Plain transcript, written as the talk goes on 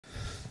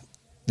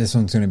This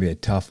one's going to be a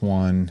tough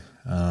one.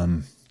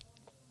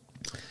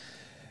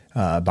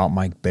 About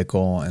Mike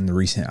Bickle and the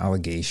recent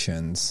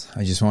allegations.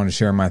 I just want to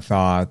share my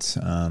thoughts,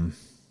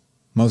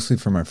 mostly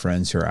for my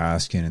friends who are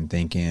asking and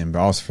thinking, but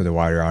also for the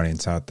wider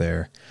audience out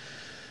there.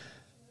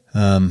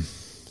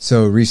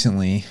 So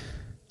recently,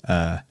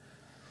 a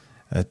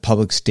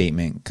public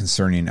statement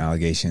concerning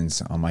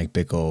allegations on Mike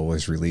Bickle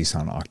was released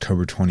on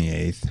October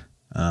 28th.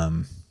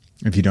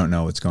 If you don't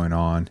know what's going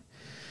on,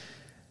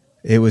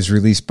 it was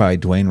released by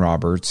Dwayne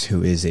Roberts,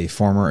 who is a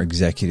former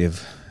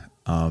executive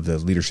of the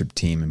leadership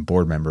team and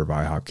board member of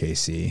IHOP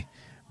KC.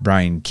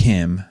 Brian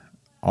Kim,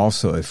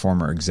 also a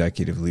former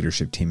executive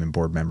leadership team and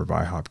board member of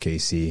IHOP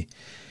KC.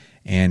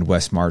 And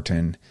Wes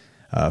Martin,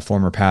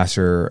 former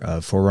pastor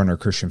of Forerunner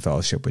Christian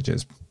Fellowship, which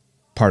is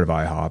part of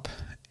IHOP,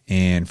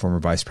 and former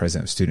vice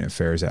president of student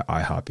affairs at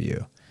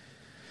IHOP-U.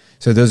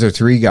 So those are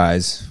three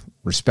guys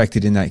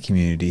respected in that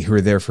community who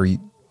were there for a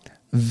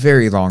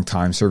very long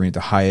time, serving at the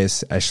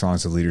highest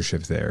echelons of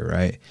leadership there,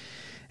 right?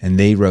 And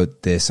they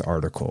wrote this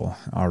article.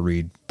 I'll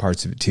read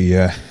parts of it to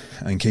you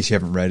in case you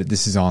haven't read it.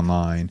 This is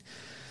online.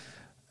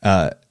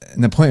 And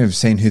the point of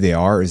saying who they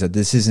are is that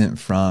this isn't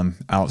from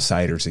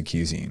outsiders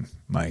accusing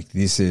Mike.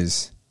 This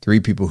is three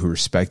people who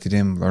respected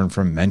him, learned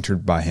from,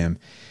 mentored by him,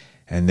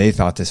 and they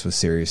thought this was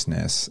serious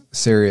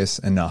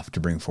enough to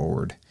bring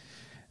forward.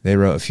 They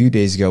wrote, a few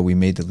days ago, we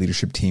made the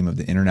leadership team of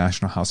the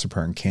International House of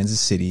Prayer in Kansas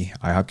City,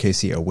 IHOP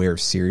KC, aware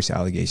of serious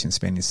allegations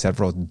spanning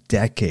several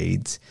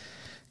decades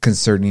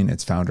concerning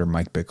its founder,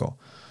 Mike Bickle.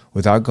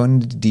 Without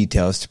going into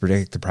details to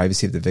protect the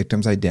privacy of the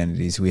victims'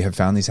 identities, we have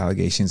found these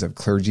allegations of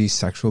clergy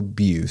sexual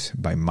abuse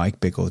by Mike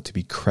Bickle to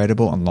be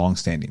credible and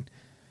long-standing.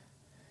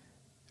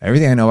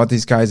 Everything I know about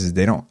these guys is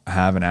they don't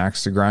have an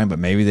axe to grind, but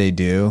maybe they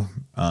do.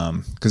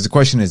 Because the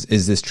question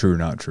is this true or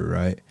not true,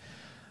 right?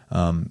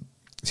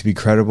 To be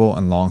credible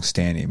and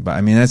long-standing. But,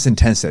 I mean, that's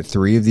intense that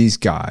three of these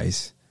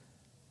guys,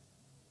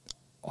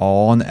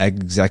 all on the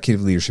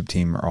executive leadership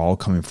team, are all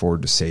coming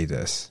forward to say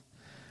this.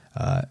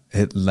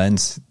 It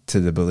lends to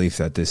the belief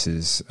that this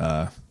is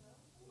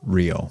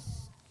real.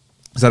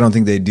 Because I don't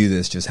think they do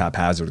this just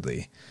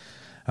haphazardly.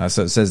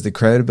 So it says the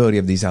credibility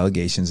of these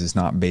allegations is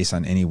not based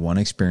on any one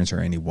experience or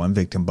any one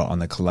victim, but on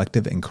the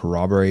collective and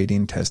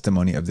corroborating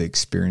testimony of the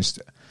experiences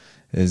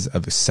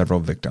of several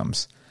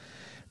victims.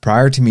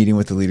 Prior to meeting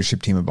with the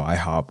leadership team of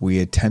IHOP, we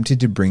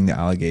attempted to bring the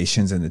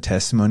allegations and the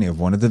testimony of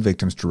one of the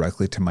victims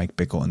directly to Mike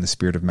Bickle in the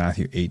spirit of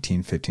Matthew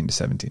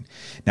 18:15-17.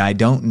 Now, I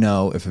don't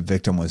know if a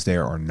victim was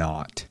there or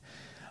not.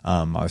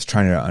 I was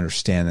trying to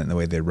understand that in the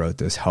way they wrote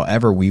this.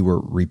 However, we were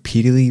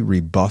repeatedly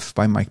rebuffed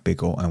by Mike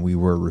Bickle, and we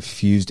were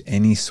refused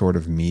any sort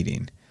of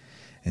meeting.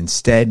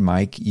 Instead,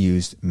 Mike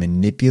used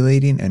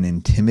manipulating and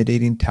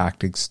intimidating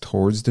tactics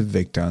towards the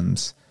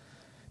victims.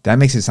 That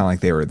makes it sound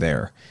like they were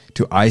there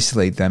to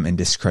isolate them and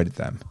discredit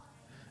them,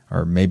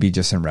 or maybe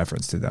just in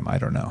reference to them. I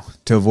don't know.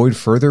 To avoid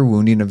further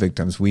wounding of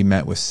victims, we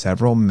met with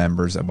several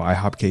members of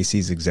IHOP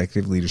KC's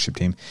executive leadership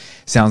team.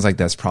 Sounds like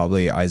that's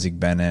probably Isaac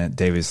Bennett,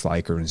 David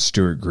Sliker, and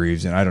Stuart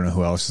Greaves, and I don't know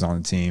who else is on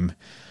the team.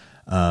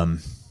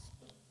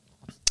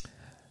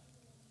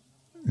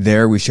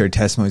 There, we shared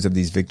testimonies of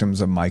these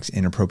victims of Mike's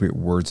inappropriate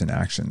words and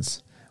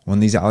actions. When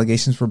these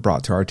allegations were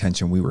brought to our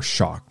attention, we were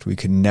shocked. We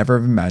could never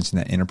have imagined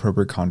that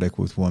inappropriate conduct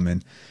with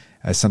women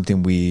as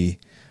something we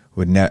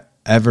would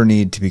ever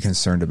need to be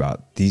concerned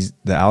about. The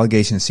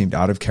allegations seemed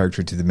out of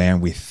character to the man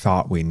we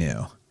thought we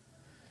knew.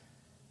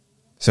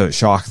 So it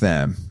shocked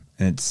them.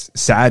 And it's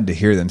sad to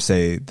hear them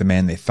say the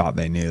man they thought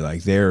they knew.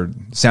 Like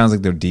sounds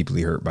like they're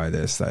deeply hurt by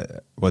this,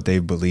 that what they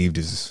believed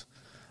is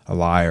a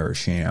lie or a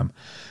sham.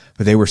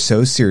 But they were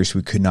so serious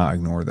we could not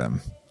ignore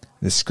them.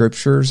 The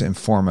scriptures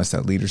inform us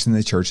that leaders in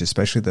the church,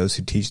 especially those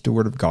who teach the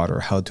word of God, are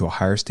held to a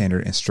higher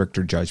standard and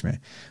stricter judgment.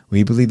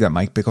 We believe that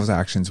Mike Bickle's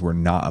actions were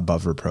not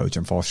above reproach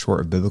and fall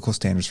short of biblical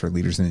standards for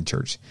leaders in the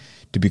church.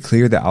 To be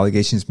clear, the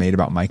allegations made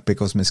about Mike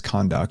Bickle's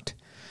misconduct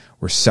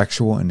were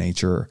sexual in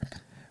nature,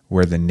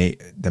 where the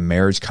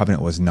marriage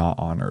covenant was not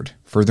honored.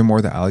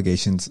 Furthermore, the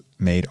allegations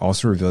made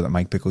also reveal that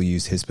Mike Bickle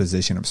used his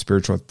position of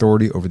spiritual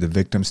authority over the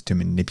victims to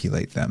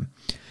manipulate them.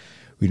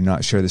 We do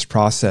not share this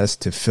process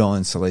to fill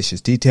in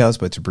salacious details,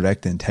 but to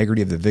protect the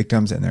integrity of the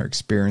victims and their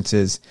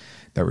experiences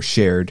that were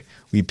shared.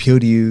 We appeal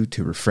to you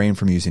to refrain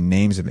from using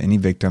names of any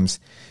victims.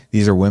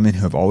 These are women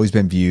who have always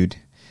been viewed,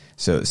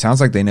 so it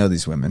sounds like they know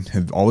these women, who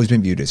have always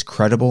been viewed as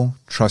credible,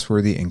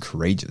 trustworthy, and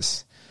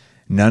courageous.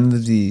 None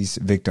of these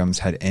victims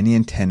had any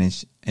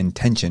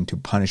intention to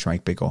punish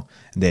Mike Bickle,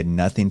 and they had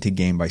nothing to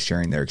gain by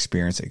sharing their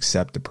experience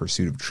except the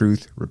pursuit of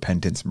truth,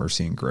 repentance,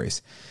 mercy, and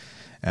grace.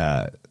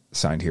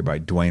 Signed here by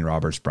Dwayne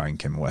Roberts, Brian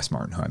Kim, and Wes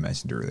Martin, who I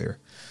mentioned earlier.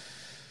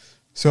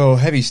 So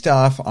heavy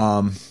stuff.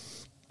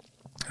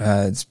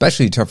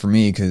 Especially tough for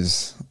me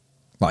because,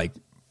 like,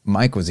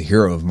 Mike was a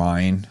hero of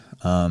mine.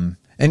 And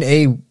at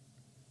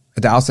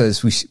the outset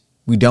is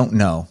we don't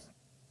know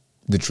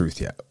the truth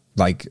yet.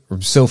 Like,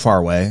 we're so far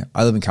away.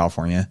 I live in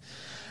California.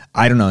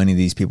 I don't know any of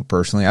these people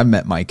personally. I've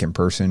met Mike in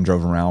person,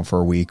 drove around for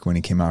a week when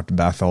he came out to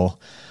Bethel.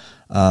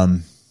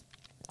 And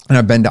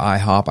I've been to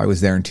IHOP. I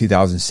was there in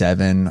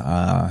 2007.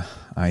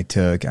 I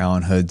took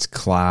Alan Hood's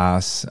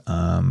class,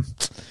 not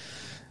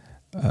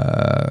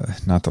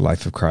the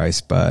Life of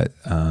Christ, but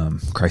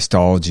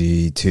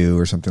Christology 2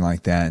 or something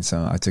like that. And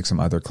so I took some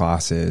other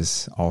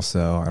classes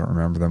also. I don't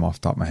remember them off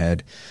the top of my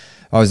head.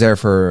 I was there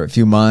for a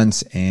few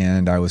months,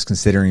 and I was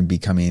considering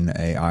becoming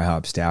a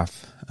IHOP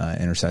staff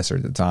intercessor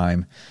at the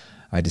time.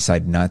 I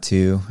decided not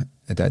to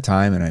at that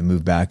time, and I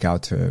moved back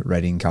out to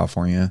Redding,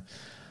 California.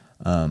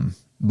 But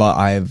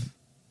I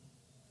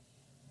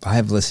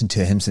have listened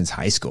to him since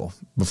high school.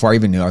 Before I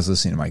even knew I was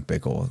listening to Mike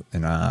Bickle,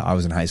 and I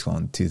was in high school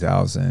in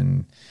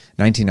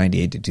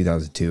 1998 to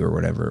 2002 or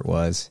whatever it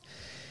was.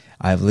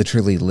 I've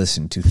literally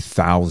listened to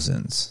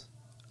thousands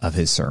of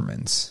his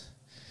sermons.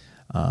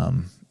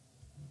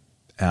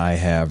 I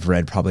have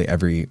read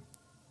probably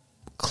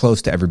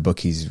close to every book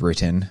he's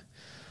written.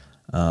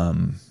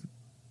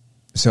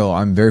 So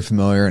I'm very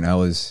familiar, and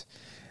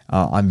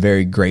I'm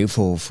very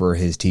grateful for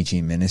his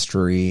teaching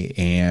ministry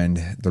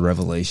and the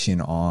revelation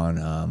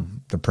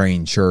on the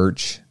praying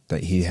church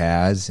that he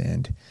has.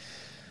 And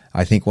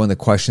I think one of the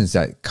questions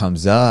that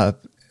comes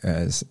up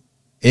is,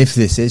 if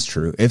this is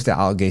true, if the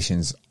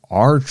allegations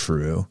are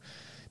true,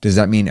 does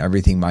that mean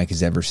everything Mike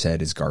has ever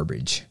said is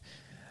garbage?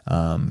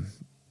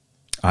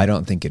 I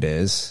don't think it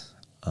is.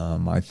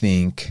 I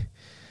think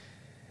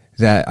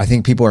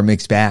people are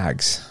mixed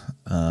bags.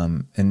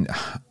 And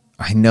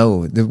I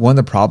know one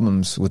of the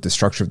problems with the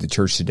structure of the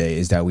church today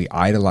is that we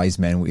idolize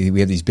men. We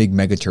have these big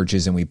mega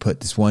churches, and we put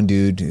this one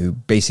dude who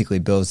basically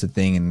builds the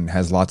thing and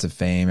has lots of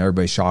fame.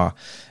 Everybody's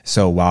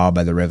so wowed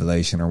by the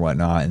revelation or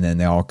whatnot, and then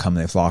they all come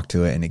and they flock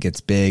to it, and it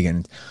gets big.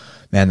 And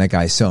man, that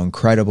guy's so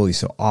incredible. He's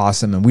so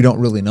awesome, and we don't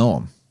really know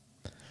him.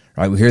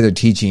 Right? We hear their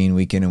teaching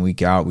week in and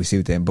week out. We see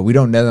what but we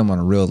don't know them on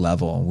a real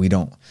level. We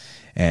don't.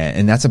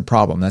 And that's a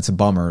problem. That's a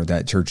bummer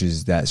that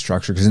churches, that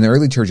structure, because in the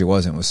early church it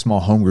wasn't. It was small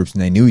home groups,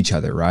 and they knew each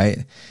other,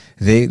 right?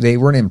 They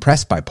weren't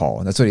impressed by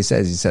Paul. That's what he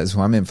says. He says,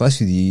 when I'm in flesh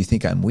with you, you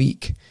think I'm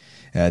weak.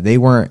 They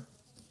weren't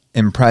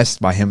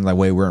impressed by him the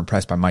way we're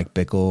impressed by Mike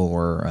Bickle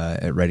or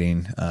at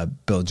Redding,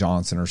 Bill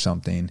Johnson or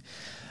something.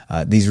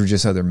 These were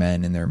just other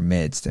men in their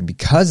midst. And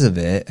because of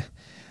it,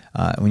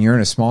 when you're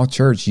in a small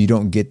church, you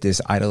don't get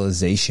this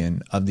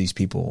idolization of these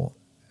people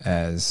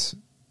as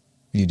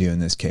you do in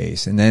this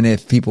case. And then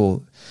if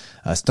people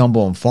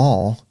stumble and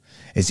fall,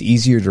 it's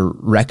easier to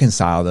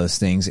reconcile those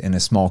things in a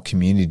small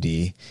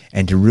community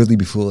and to really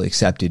be fully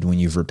accepted when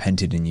you've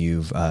repented and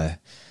you've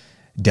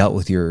dealt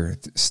with your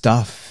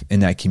stuff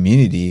in that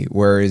community.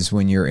 Whereas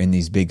when you're in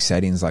these big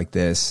settings like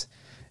this,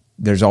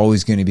 there's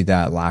always going to be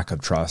that lack of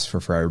trust for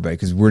everybody,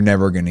 because we're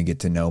never going to get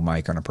to know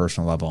Mike on a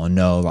personal level and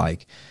know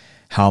like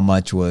how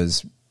much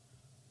was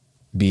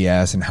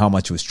BS and how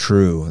much was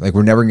true. Like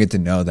we're never going to get to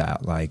know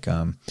that. Like,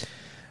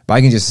 but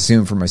I can just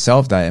assume for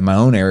myself that in my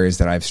own areas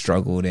that I've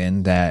struggled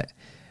in, that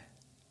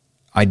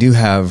I do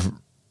have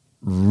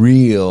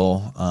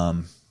real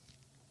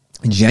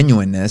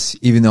genuineness,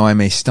 even though I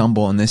may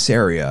stumble in this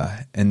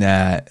area, and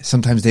that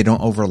sometimes they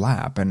don't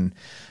overlap. And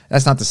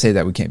that's not to say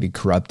that we can't be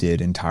corrupted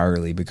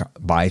entirely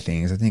by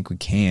things. I think we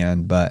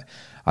can, but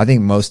I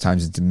think most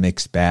times it's a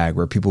mixed bag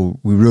where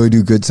we really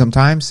do good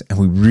sometimes and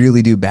we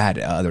really do bad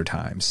at other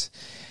times.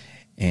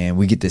 And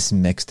we get this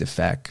mixed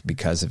effect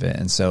because of it.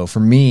 And so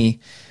for me,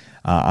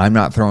 I'm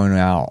not throwing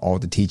out all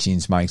the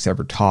teachings Mike's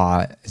ever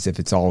taught as if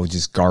it's all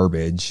just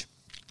garbage.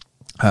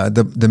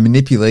 The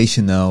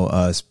manipulation,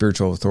 though,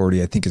 spiritual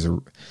authority, I think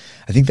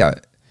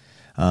that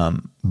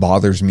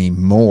bothers me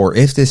more.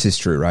 If this is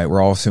true, right?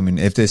 We're all assuming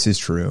if this is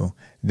true,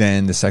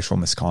 then the sexual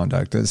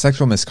misconduct. The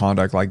sexual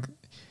misconduct, like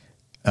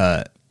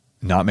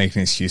not making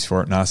an excuse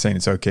for it, not saying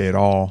it's okay at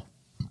all.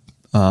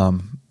 I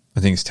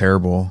think it's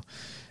terrible,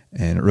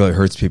 and it really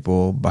hurts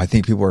people. But I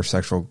think people are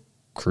sexual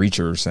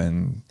creatures,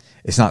 and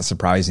it's not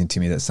surprising to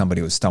me that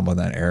somebody would stumble in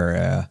that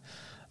area.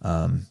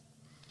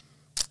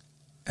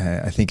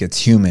 I think it's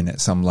human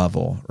at some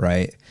level,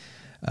 right?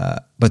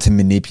 But to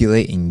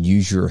manipulate and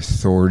use your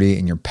authority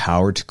and your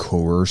power to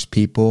coerce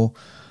people,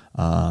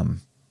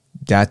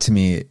 that to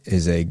me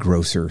is a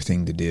grosser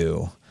thing to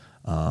do.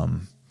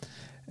 And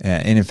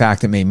in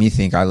fact, it made me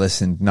think. I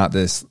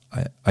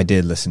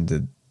did listen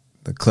to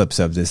the clips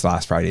of this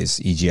last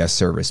Friday's EGS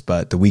service,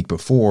 but the week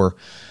before,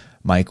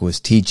 Mike was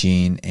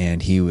teaching,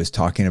 and he was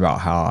talking about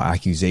how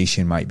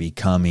accusation might be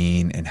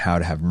coming and how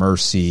to have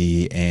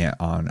mercy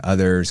on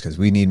others because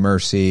we need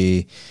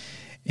mercy.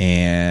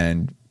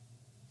 And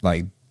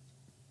like,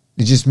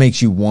 it just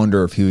makes you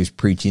wonder if he was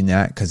preaching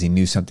that because he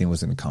knew something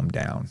was going to come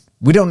down.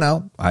 We don't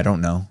know. I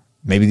don't know.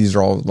 Maybe these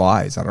are all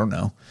lies. I don't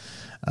know.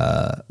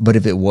 But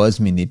if it was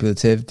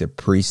manipulative to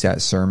preach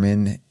that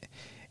sermon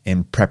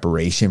in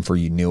preparation for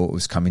you knew what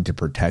was coming to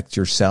protect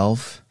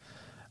yourself,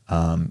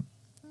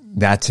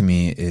 that to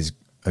me is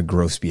a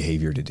gross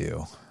behavior to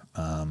do.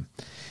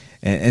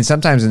 And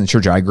sometimes in the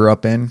church I grew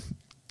up in,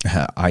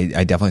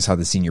 I definitely saw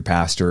the senior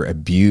pastor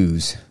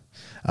abuse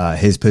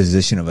his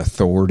position of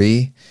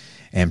authority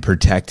and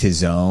protect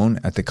his own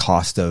at the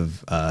cost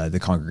of the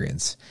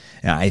congregants.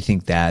 And I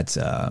think that's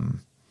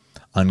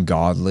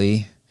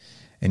ungodly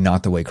and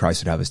not the way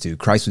Christ would have us do.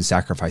 Christ would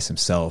sacrifice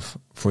himself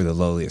for the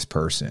lowliest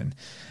person.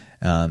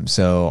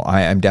 So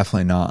I'm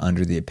definitely not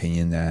under the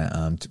opinion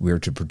that we're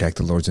to protect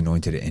the Lord's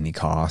anointed at any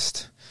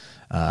cost.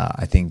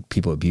 I think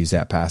people abuse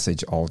that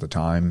passage all the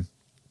time.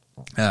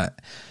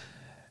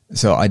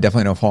 So I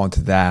definitely don't fall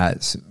into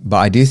that. But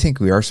I do think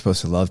we are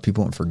supposed to love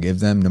people and forgive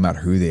them no matter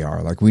who they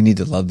are. Like, we need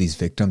to love these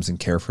victims and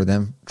care for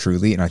them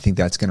truly. And I think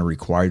that's going to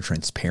require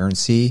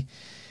transparency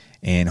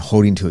and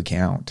holding to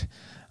account.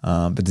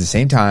 But at the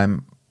same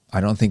time, I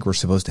don't think we're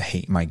supposed to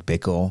hate Mike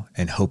Bickle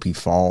and hope he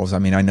falls. I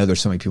mean, I know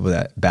there's so many people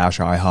that bash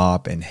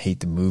IHOP and hate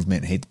the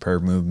movement, and hate the prayer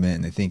movement,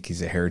 and they think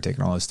he's a heretic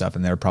and all this stuff.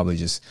 And they're probably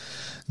just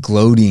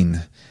gloating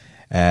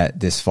at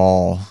this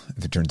fall,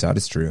 if it turns out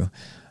it's true.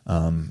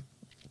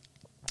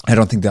 I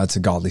don't think that's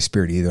a godly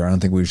spirit either. I don't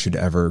think we should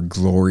ever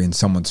glory in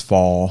someone's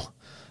fall.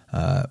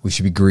 We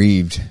should be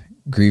grieved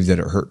that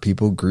it hurt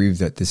people, grieved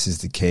that this is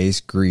the case,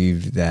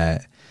 grieved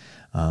that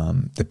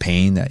the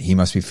pain that he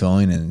must be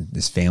feeling and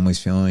his family's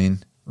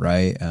feeling,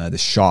 right? The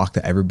shock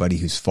that everybody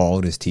who's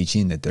followed his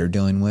teaching that they're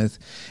dealing with,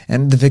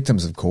 and the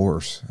victims, of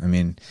course. I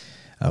mean,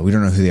 we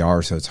don't know who they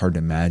are, so it's hard to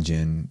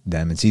imagine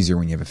them. It's easier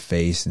when you have a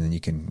face, and then you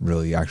can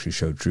really actually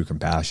show true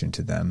compassion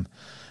to them.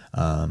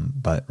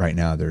 But right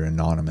now they're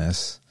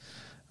anonymous,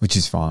 which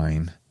is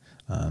fine.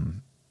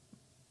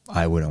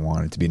 I wouldn't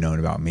want it to be known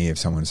about me if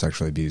someone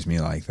sexually abused me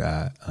like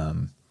that.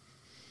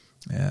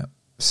 Yeah.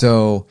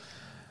 So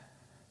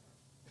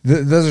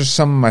those are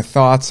some of my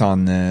thoughts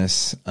on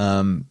this.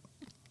 The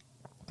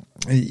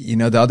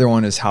other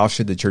one is, how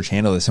should the church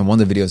handle this? And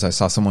one of the videos I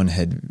saw, someone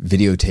had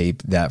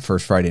videotaped that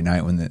first Friday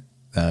night when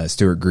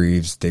Stuart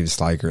Greaves, David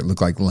Sliker, it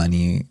looked like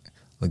Lenny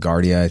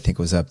LaGuardia, I think,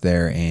 was up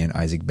there, and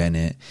Isaac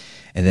Bennett.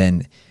 And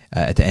then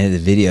at the end of the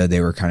video,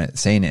 they were kind of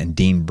saying it, and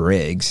Dean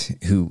Briggs,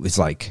 who is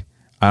like,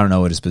 I don't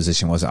know what his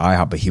position was at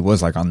IHOP, but he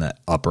was like on the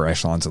upper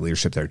echelons of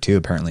leadership there too.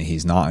 Apparently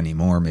he's not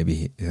anymore.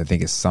 Maybe I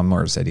think it's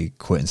somewhere said he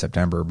quit in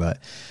September, but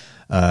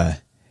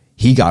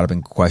he got up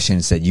in question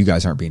and said, you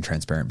guys aren't being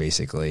transparent,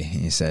 basically.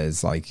 And he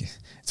says, like,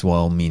 it's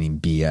well-meaning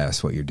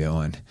BS what you're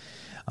doing.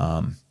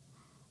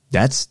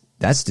 That's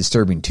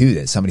disturbing too,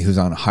 that somebody who's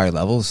on higher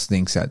levels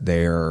thinks that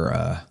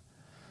they're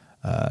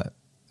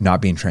not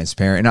being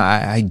transparent. And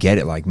I get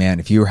it. Like, man,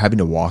 if you were having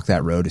to walk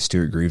that road to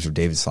Stuart Greaves or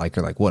David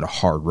Sliker, like, what a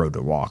hard road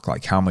to walk.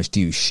 Like, how much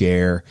do you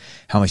share?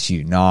 How much do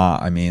you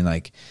not? I mean,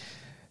 like,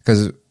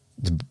 because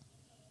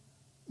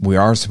we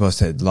are supposed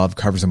to, love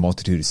covers a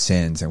multitude of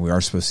sins, and we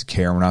are supposed to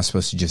care. We're not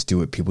supposed to just do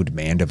what people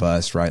demand of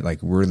us, right?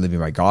 Like, we're living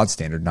by God's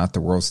standard, not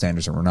the world's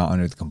standards, and we're not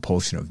under the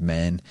compulsion of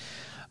men.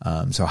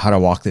 So how to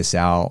walk this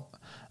out,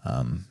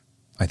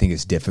 I think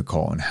it's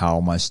difficult, and how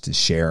much to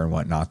share and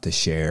what not to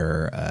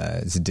share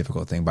is a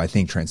difficult thing. But I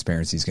think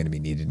transparency is going to be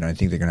needed, and I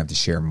think they're going to have to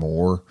share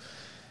more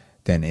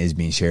than is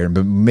being shared.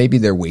 But maybe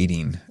they're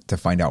waiting to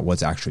find out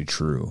what's actually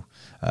true.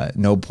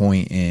 No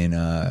point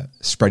in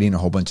spreading a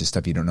whole bunch of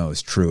stuff you don't know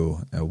is true.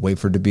 Wait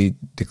for it to be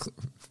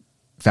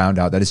found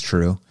out that it's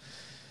true.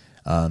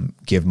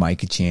 Give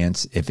Mike a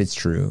chance, if it's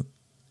true,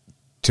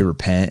 to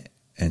repent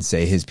and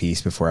say his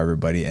piece before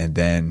everybody, and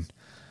then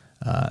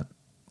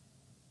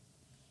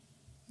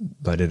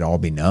let it all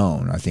be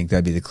known. I think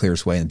that'd be the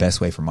clearest way and the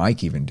best way for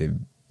Mike even to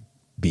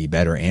be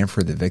better, and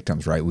for the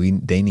victims, right?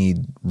 They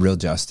need real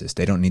justice.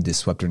 They don't need this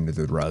swept under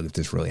the rug if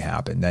this really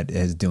happened. That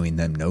is doing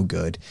them no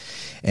good.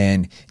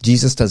 And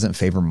Jesus doesn't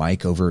favor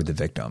Mike over the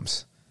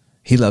victims.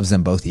 He loves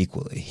them both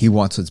equally. He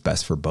wants what's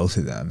best for both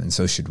of them, and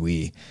so should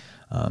we.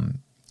 And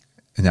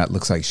that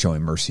looks like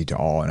showing mercy to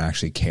all and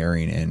actually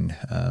caring.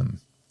 And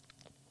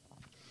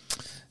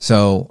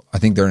so I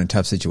think they're in a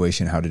tough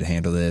situation how to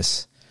handle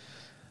this.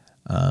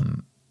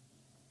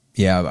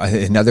 Yeah,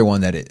 another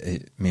one that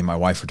me and my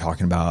wife were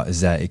talking about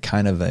is that it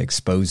kind of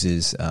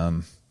exposes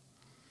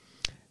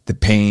the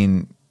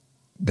pain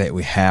that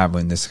we have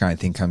when this kind of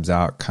thing comes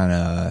out, kind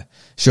of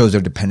shows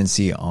our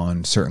dependency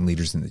on certain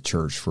leaders in the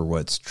church for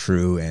what's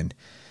true. And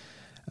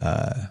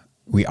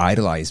we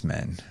idolize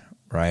men,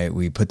 right?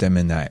 We put them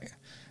in that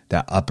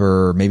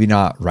upper, maybe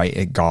not right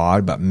at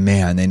God, but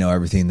man, they know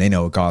everything. They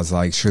know what God's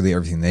like. Surely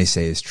everything they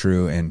say is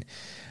true. And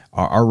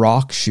our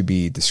rock should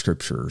be the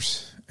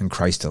scriptures and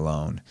Christ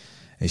alone.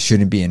 It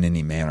shouldn't be in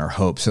any man or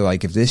hope. So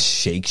like, if this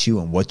shakes you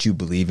and what you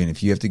believe in,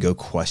 if you have to go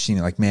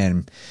questioning, like,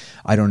 man,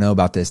 I don't know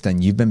about this,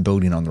 then you've been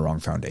building on the wrong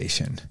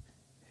foundation.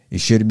 It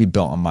shouldn't be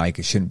built on Mike.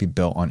 It shouldn't be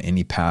built on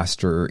any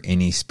pastor or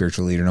any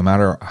spiritual leader, no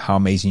matter how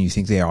amazing you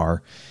think they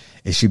are.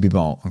 It should be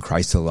built on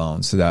Christ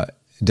alone, so that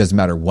it doesn't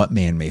matter what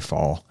man may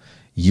fall,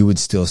 you would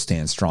still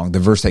stand strong. The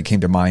verse that came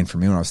to mind for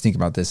me when I was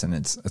thinking about this, and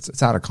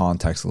it's out of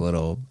context a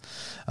little,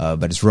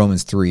 but it's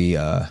Romans 3,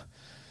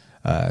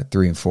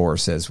 3 and 4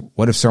 says,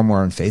 what if some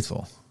were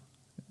unfaithful?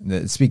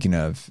 Speaking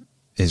of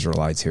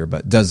Israelites here,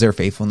 but does their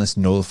faithfulness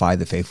nullify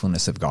the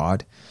faithfulness of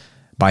God?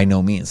 By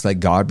no means. Let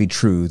God be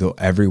true, though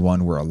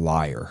everyone were a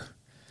liar.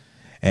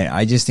 And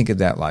I just think of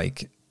that,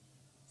 like,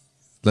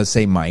 let's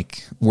say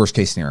Mike, worst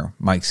case scenario,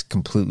 Mike's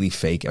completely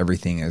fake.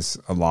 Everything is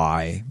a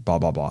lie, blah,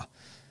 blah, blah.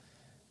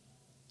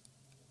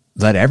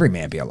 Let every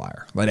man be a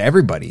liar. Let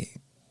everybody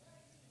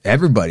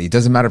Everybody. It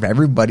doesn't matter if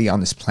everybody on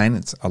this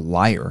planet's a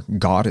liar.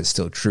 God is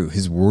still true.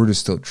 His word is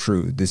still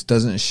true. This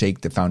doesn't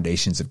shake the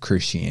foundations of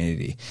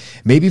Christianity.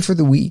 Maybe for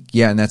the weak.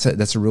 Yeah. And that's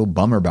a real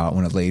bummer about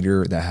when a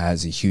leader that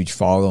has a huge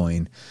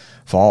following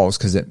falls,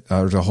 because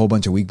there's a whole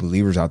bunch of weak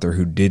believers out there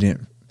who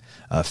didn't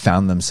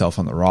found themselves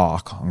on the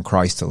rock, on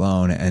Christ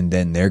alone, and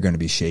then they're going to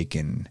be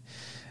shaken.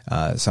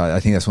 So I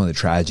think that's one of the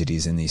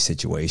tragedies in these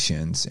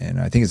situations. And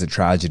I think it's a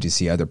tragedy to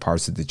see other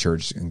parts of the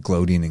church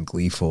gloating and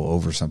gleeful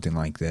over something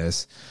like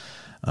this.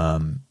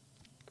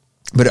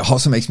 But it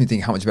also makes me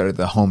think how much better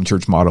the home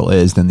church model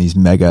is than these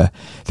mega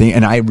things.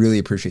 And I really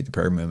appreciate the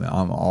prayer movement.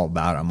 I'm all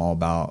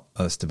about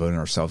us devoting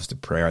ourselves to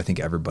prayer. I think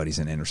everybody's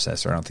an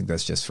intercessor. I don't think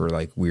that's just for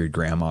like weird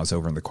grandmas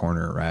over in the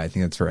corner, right? I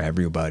think that's for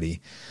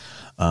everybody.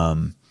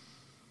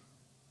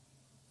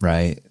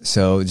 Right.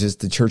 So just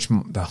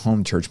the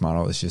home church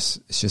model is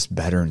just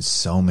better in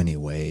so many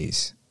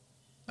ways.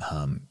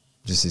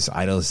 Just this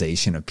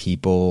idolization of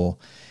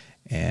people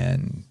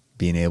and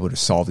being able to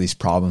solve these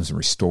problems and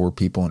restore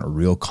people in a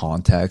real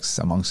context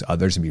amongst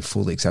others and be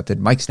fully accepted.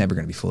 Mike's never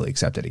going to be fully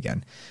accepted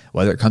again,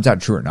 whether it comes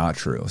out true or not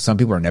true. Some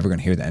people are never going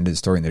to hear the end of the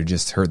story and they're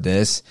just heard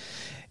this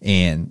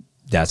and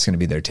that's going to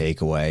be their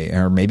takeaway.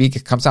 Or maybe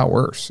it comes out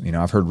worse. You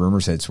know, I've heard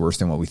rumors that it's worse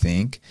than what we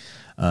think.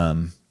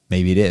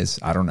 Maybe it is.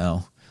 I don't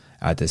know.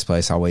 At this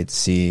place, I'll wait to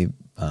see.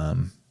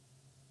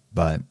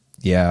 But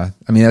yeah,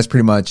 I mean, that's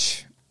pretty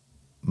much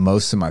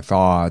most of my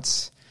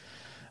thoughts.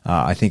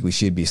 I think we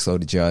should be slow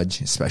to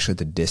judge, especially at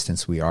the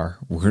distance we are.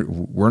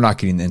 We're not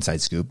getting the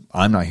inside scoop.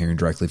 I'm not hearing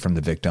directly from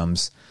the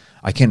victims.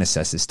 I can't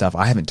assess this stuff.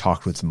 I haven't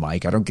talked with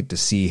Mike. I don't get to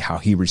see how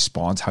he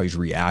responds, how he's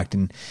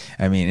reacting.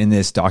 I mean, in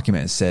this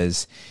document, it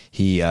says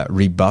he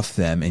rebuffed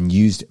them and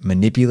used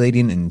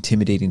manipulating and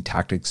intimidating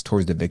tactics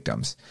towards the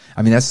victims.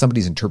 I mean, that's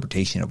somebody's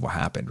interpretation of what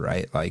happened,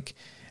 right? Like,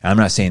 I'm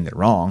not saying they're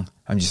wrong.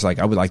 I'm just like,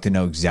 I would like to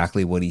know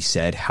exactly what he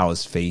said, how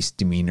his face,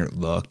 demeanor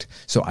looked,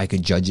 so I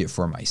could judge it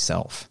for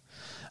myself.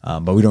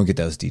 But we don't get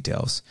those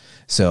details.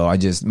 So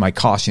my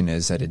caution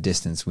is at a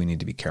distance, we need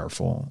to be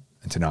careful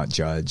and to not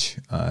judge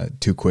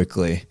too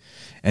quickly.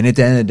 And at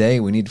the end of the day,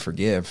 we need to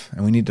forgive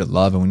and we need to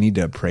love and we need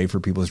to pray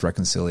for people's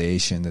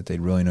reconciliation, that they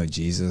really know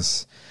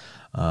Jesus.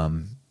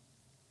 And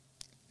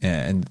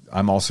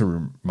I'm also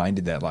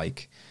reminded that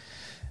like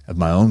of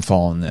my own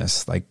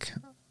fallenness, like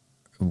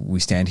we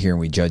stand here and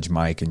we judge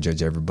Mike and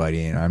judge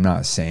everybody. And I'm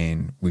not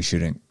saying we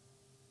shouldn't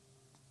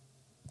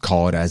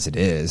call it as it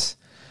is.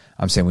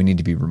 I'm saying we need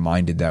to be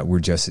reminded that we're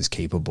just as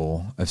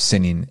capable of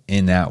sinning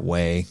in that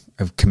way,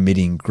 of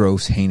committing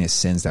gross, heinous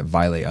sins that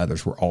violate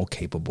others. We're all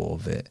capable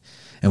of it.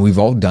 And we've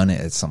all done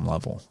it at some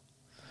level,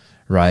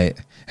 right?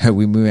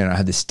 We may not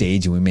have the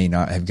stage and we may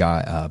not have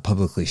got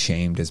publicly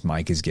shamed as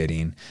Mike is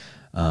getting,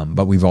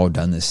 but we've all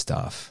done this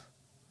stuff.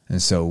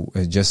 And so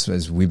just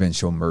as we've been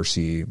shown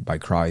mercy by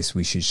Christ,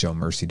 we should show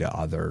mercy to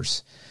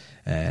others.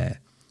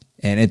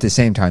 And at the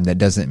same time, that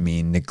doesn't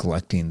mean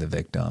neglecting the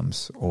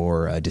victims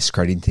or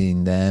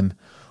discrediting them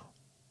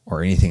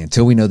or anything.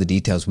 Until we know the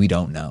details, we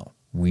don't know.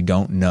 We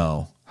don't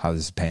know how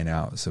this is paying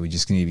out. So we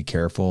just need to be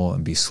careful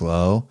and be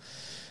slow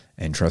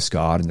and trust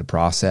God in the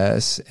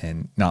process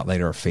and not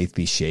let our faith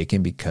be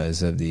shaken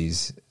because of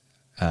these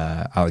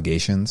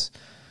allegations.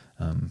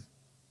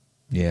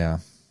 Yeah.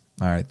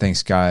 All right.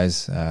 Thanks,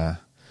 guys.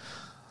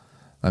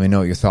 Let me know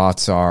what your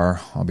thoughts are.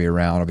 I'll be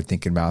around. I'll be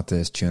thinking about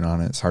this, chewing on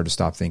it. It's hard to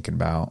stop thinking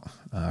about.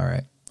 All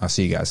right. I'll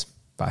see you guys.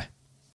 Bye.